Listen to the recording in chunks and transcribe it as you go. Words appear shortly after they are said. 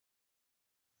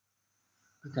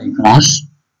Good day, class.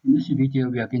 In this video,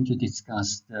 we are going to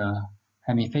discuss the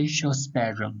hemifacial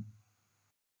spasm.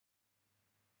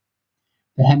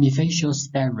 The hemifacial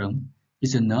spasm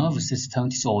is a nervous system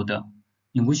disorder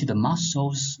in which the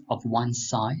muscles of one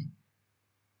side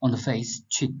on the face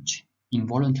twitch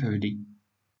involuntarily.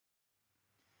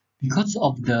 Because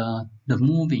of the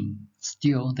moving,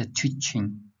 still the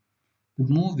twitching. The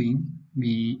moving,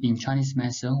 in Chinese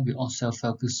medicine, we also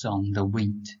focus on the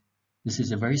wind. This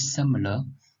is very similar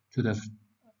to the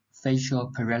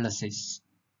facial paralysis.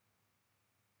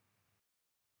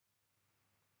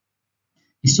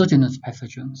 Exogenous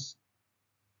pathogens.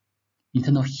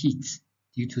 Internal heat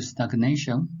due to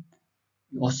stagnation.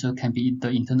 It also can be the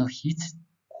internal heat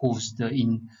cause the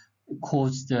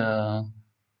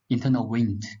internal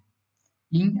wind.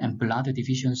 Yin and blood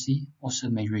deficiency also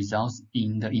may result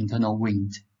in the internal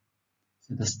wind.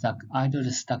 So either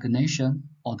the stagnation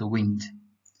or the wind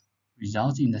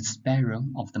results in the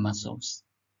spasm of the muscles.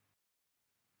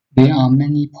 There are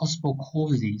many possible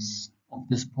causes of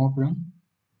this problem,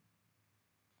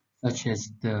 such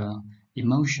as the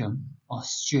emotion or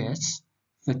stress,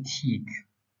 fatigue.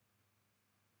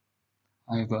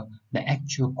 However, the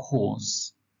actual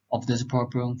cause of this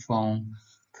problem from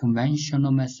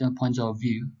conventional medicine point of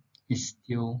view is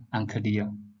still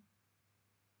unclear.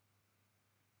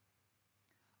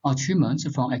 Our treatments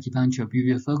from acupuncture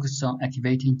will focus on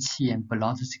activating qi and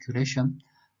blood circulation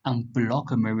and block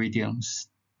meridians.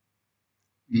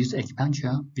 We use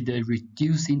acupuncture with the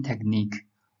reducing technique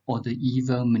or the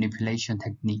even manipulation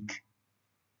technique.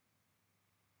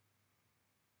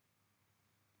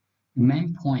 The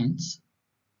main points: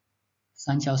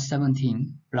 三焦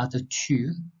 17, bladder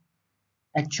 2,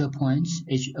 actual points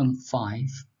HM5,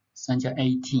 三焦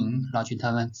 18, large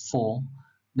intestine 4,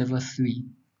 liver 3,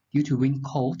 due to wind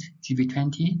cold,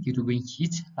 GB20, due to wind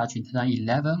heat, large intestine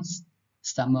 11,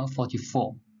 stomach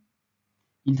 44.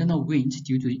 Internal wind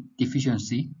due to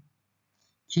deficiency,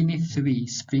 kidney 3,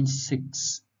 spleen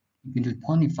 6, going to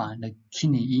tonify the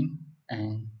kidney yin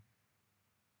and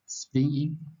spleen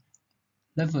yin,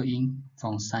 liver yin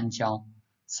from 三焦,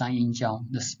 三阴交,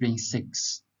 the spleen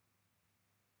 6.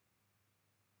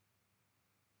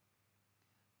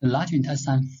 The large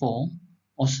intestine 4,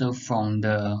 also from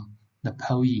the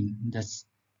pole yin, that's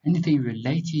anything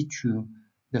related to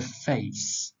the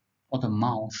face or the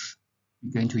mouth,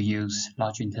 we're going to use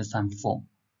large intestine 4.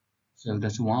 So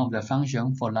that's one of the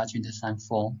functions for large intestine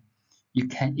 4.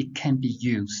 It can be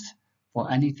used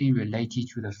for anything related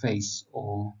to the face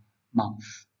or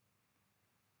mouth.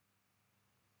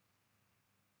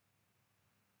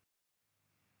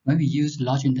 When we use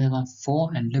large intestine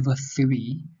 4 and liver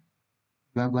 3,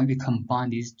 when we combine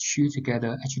these two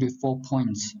together, actually 4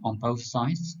 points on both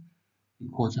sides, we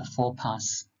call it 4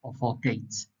 paths or 4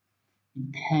 gates.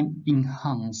 It can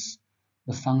enhance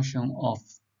the function of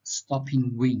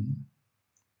stopping wind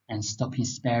and stopping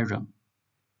spasm.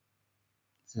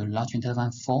 So large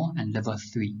intestine 4 and liver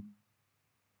 3.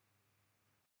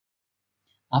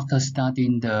 After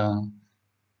studying the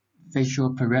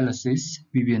facial paralysis,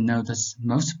 we will notice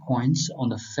most points on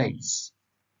the face.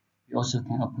 We also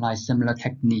can apply similar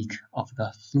technique of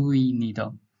the 3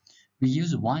 needle. We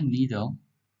use 1 needle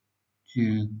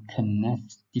to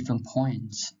connect different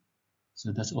points.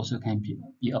 So that also can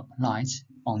be applied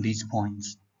on these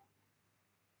points.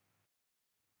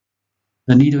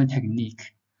 The needling technique.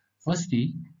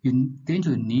 Firstly, you're going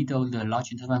to needle the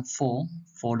large intestine 4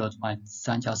 followed by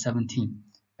三焦 17,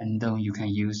 and then you can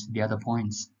use the other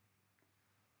points.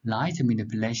 Light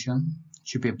manipulation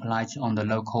should be applied on the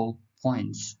local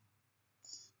points,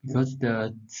 because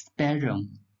the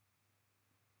spasm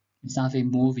is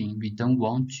something moving. We don't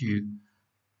want to,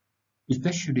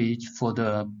 especially for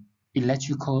the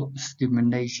electrical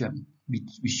stimulation,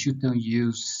 we shouldn't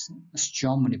use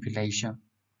strong manipulation.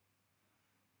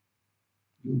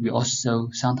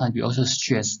 Sometimes we also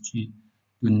stress to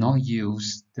do not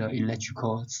use the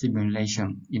electrical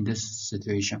stimulation in this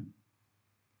situation.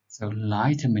 So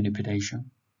light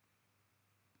manipulation.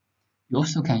 You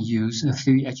also can use a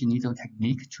 3-edge needle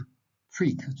technique to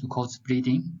prick to cause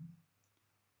bleeding.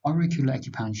 Auricular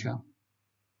acupuncture.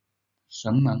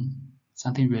 神门,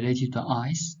 something related to the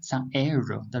eyes, some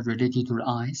area that related to the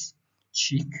eyes,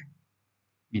 cheek,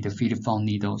 with the feed-form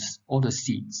needles or the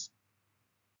seeds.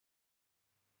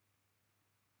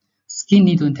 Skin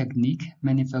needling technique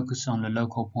mainly focus on the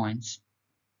local points.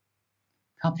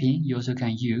 Cupping, you also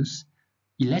can use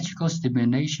electrical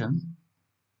stimulation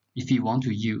if you want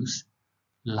to use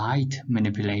light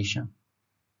manipulation.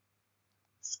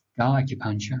 Skull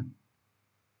acupuncture.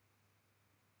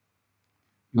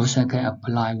 You also can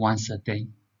apply once a day.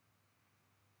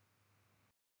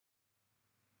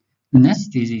 The next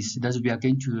disease that we are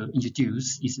going to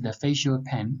introduce is the facial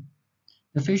pain.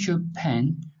 The facial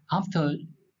pain, after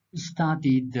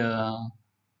study the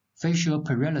facial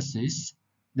paralysis,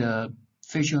 the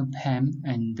facial pain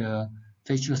and the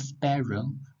facial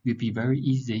spasm will be very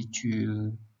easy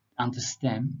to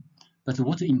understand. But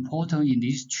what's important in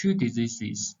these two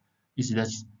diseases is that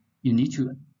you need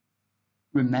to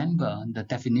remember the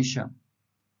definition.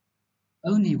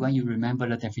 Only when you remember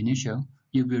the definition,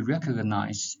 you will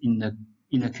recognize in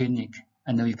the clinic,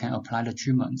 and then you can apply the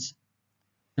treatments.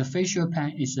 The facial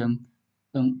pain is an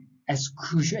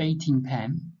excruciating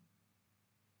pain.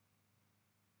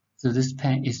 So this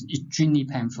pain is extremely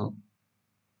painful.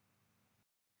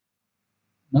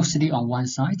 Mostly on one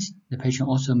side, the patient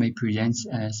also may present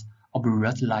as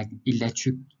operator-like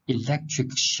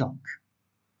electric shock,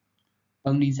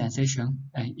 burning sensation,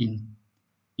 and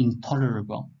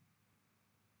intolerable.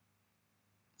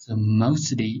 So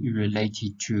mostly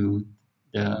related to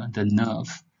the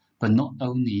nerve, but not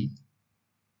only.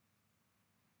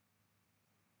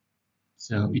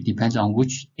 So it depends on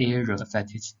which area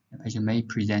affected. The patient may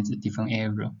present a different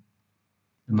area.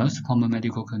 The most common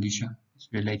medical condition is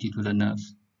related to the nerve.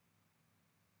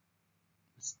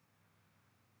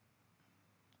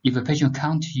 If a patient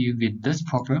comes to you with this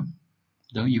problem,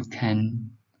 then you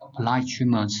can apply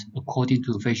treatments according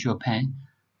to facial pain,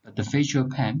 but the facial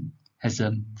pain has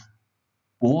a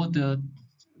broader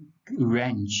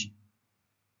range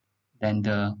than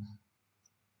the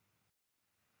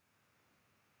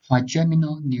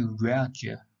trigeminal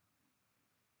neuralgia.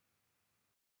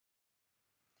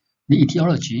 The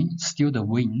etiology still the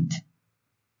wind,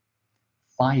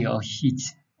 fire or heat,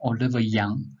 or liver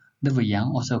yang. Liver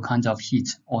yang also kinds of heat,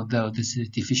 although this is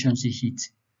deficiency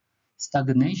heat.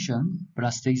 Stagnation,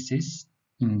 blood stasis,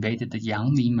 invaded the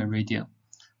Yang-Mi meridian.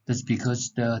 That's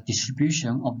because the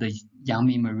distribution of the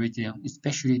Yang-Mi meridian,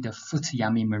 especially the foot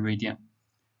Yang-Mi meridian,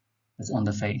 is on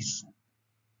the face.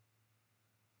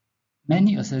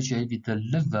 Many associated with the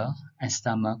liver and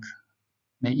stomach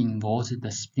may involve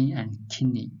the spleen and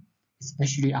kidney,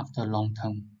 especially after long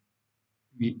term.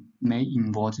 We may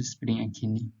involve spleen and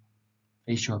kidney,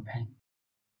 facial pain.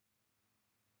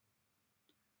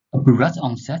 Abrupt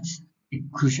onset,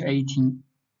 excruciating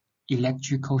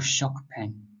electrical shock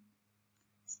pain,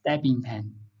 stabbing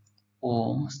pain,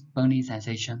 or burning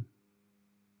sensation.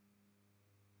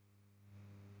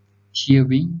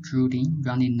 Tearing, drooling,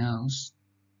 runny nose,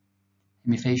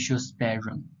 hemifacial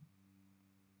spasm.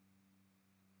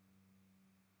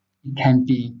 It can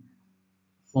be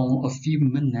from a few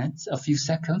minutes, a few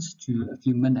seconds to a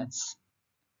few minutes.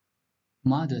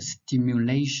 Mild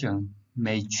stimulation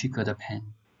may trigger the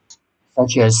pain,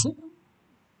 such as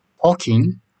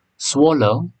talking,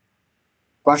 swallow,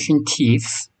 brushing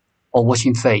teeth, or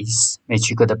washing face may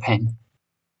trigger the pain.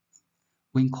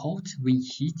 When cold, when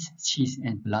heat, cheese,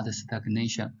 and blood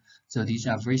stagnation. So these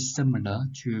are very similar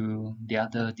to the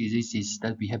other diseases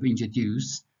that we have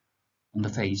introduced on the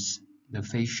face, the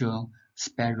facial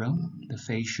spasm, the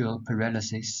facial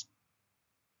paralysis.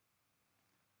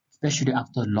 Especially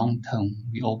after long term,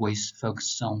 we always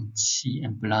focus on qi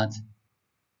and blood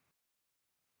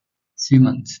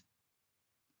treatment.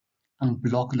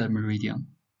 Unblock the meridian.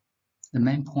 The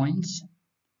main points,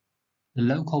 the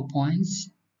local points,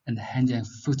 and the hand and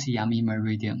foot Yang-Mi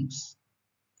meridians.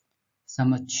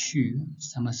 Some are 2,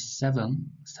 some are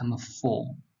 7, some are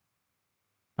 4.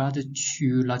 Blood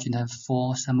 2, large intestine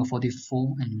 4, some are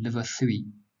 44, and liver 3.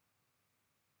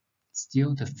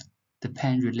 Still, the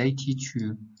pain related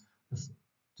to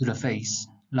the face,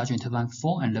 large intestine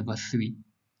 4 and liver 3.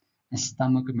 And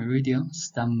stomach meridian,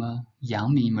 stomach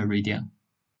Yang-Mi meridian.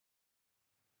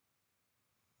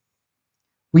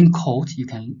 When cold, you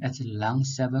can add lung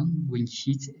 7, when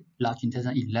heat, large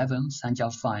intestine 11, 三焦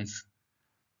 5.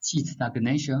 Qi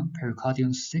stagnation,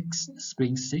 pericardium 6,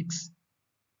 spleen 6.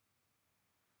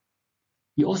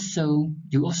 You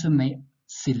also may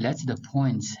select the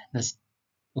points that's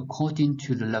according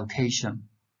to the location.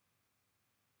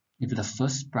 If the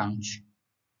first branch,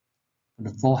 for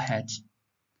the forehead,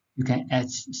 you can add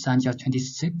三焦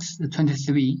 26,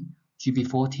 23, GB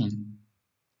 14.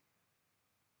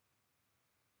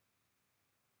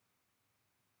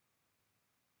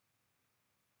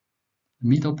 The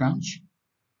middle branch,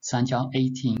 三焦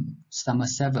 18, stomach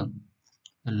 7.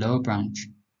 The lower branch,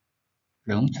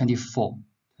 容 24,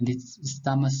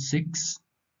 stomach 6,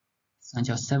 三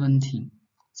焦 17.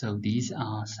 So these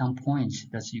are some points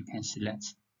that you can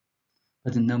select.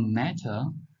 But no matter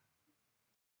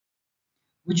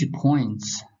which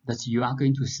points that you are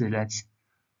going to select,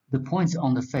 the points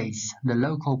on the face, the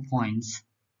local points,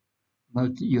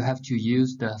 but you have to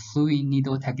use the fluid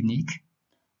needle technique.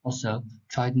 Also,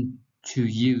 try to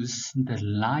use the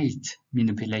light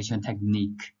manipulation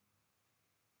technique.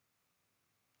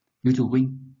 Due to weak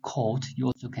cold, you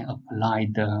also can apply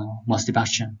the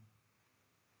Moxibustion.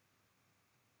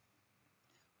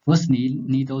 First,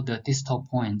 needle the distal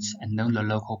points and then the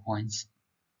local points.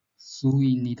 Through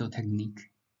needle technique.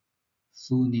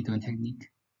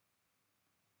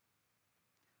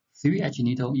 3-edge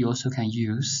needle you also can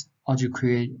use, or to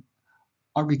create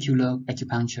auricular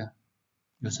acupuncture.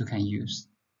 You also can use.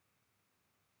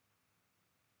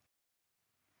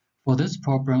 For this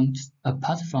problem,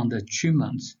 apart from the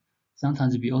treatment,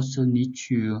 sometimes we also need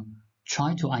to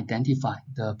try to identify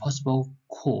the possible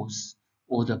cause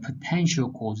or the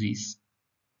potential causes.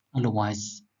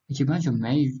 Otherwise, acupuncture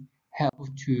may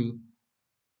help to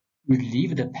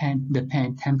relieve the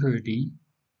pain temporarily,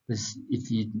 but if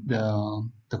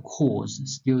the cause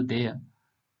is still there,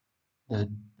 the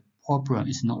problem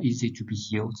is not easy to be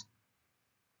healed.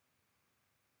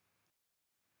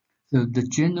 So the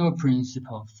general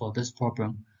principle for this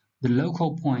problem, the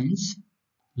local points,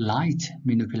 light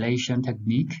manipulation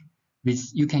technique,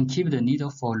 which you can keep the needle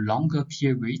for a longer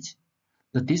period.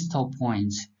 The distal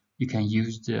points, you can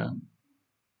use the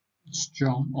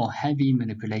strong or heavy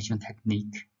manipulation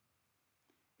technique.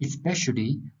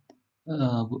 Especially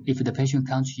if the patient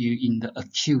comes to you in the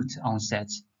acute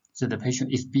onset, so the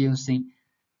patient experiencing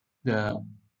the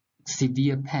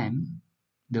severe pain,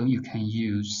 then you can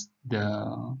use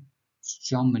the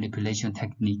strong manipulation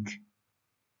technique.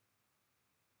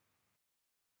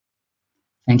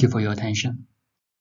 Thank you for your attention.